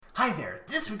Hi there,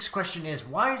 this week's question is,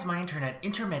 why is my internet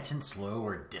intermittent, slow,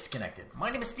 or disconnected? My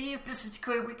name is Steve, this is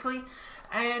TQA Weekly,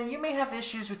 and you may have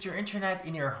issues with your internet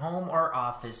in your home or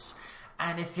office,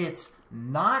 and if it's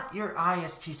not your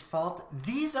ISP's fault,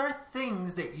 these are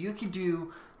things that you can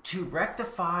do to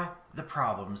rectify the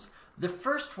problems. The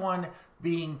first one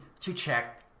being to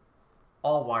check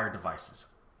all wired devices,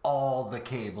 all the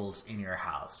cables in your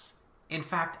house. In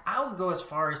fact, I would go as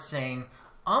far as saying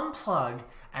unplug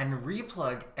and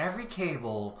replug every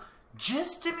cable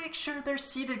just to make sure they're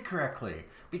seated correctly,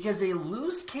 because a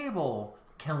loose cable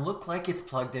can look like it's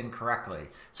plugged in correctly.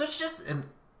 So it's just a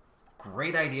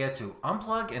great idea to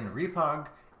unplug and replug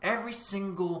every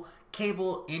single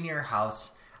cable in your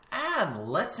house, and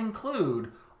let's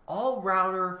include all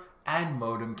router and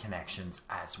modem connections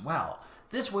as well.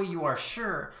 This way you are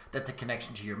sure that the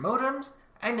connection to your modems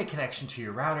and the connection to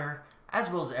your router, as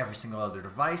well as every single other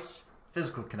device,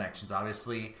 physical connections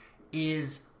obviously,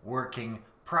 is working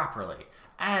properly.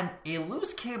 And a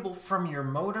loose cable from your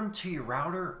modem to your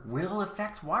router will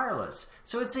affect wireless.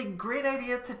 So it's a great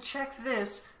idea to check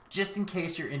this just in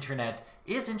case your internet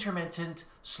is intermittent,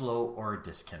 slow, or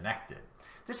disconnected.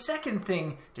 The second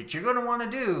thing that you're going to want to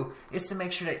do is to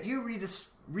make sure that you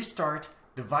restart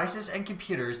devices and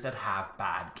computers that have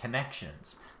bad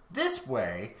connections. This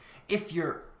way, if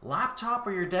your laptop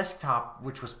or your desktop,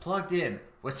 which was plugged in,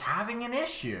 was having an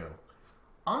issue,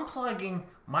 unplugging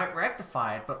might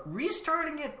rectify it, but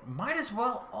restarting it might as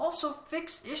well also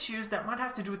fix issues that might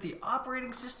have to do with the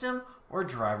operating system or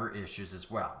driver issues as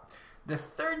well. The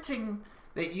third thing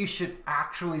that you should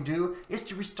actually do is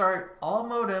to restart all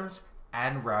modems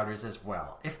and routers as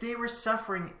well. If they were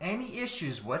suffering any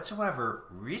issues whatsoever,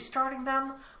 restarting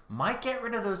them might get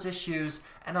rid of those issues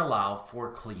and allow for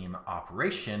clean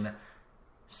operation,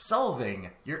 solving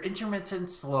your intermittent,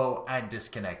 slow, and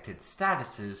disconnected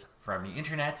statuses from the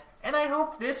internet. And I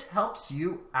hope this helps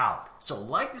you out. So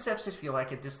like this episode if you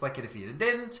like it, dislike it if you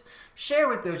didn't, share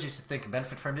with those you think can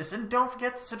benefit from this, and don't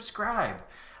forget to subscribe.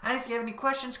 And if you have any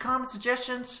questions, comments,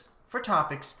 suggestions for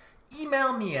topics,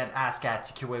 email me at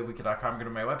ask@tqaweekly.com. Go to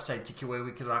my website,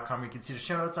 tqaweekly.com, where you can see the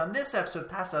show notes on this episode,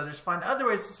 past others, find other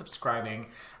ways of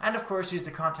subscribing, and of course use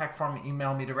the contact form to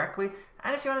email me directly.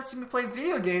 And if you want to see me play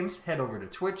video games, head over to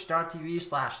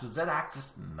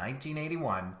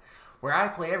twitch.tv/ZAxis1981, where I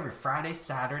play every Friday,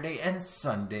 Saturday, and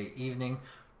Sunday evening,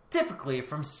 typically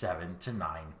from 7 to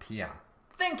 9 p.m.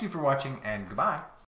 Thank you for watching, and goodbye.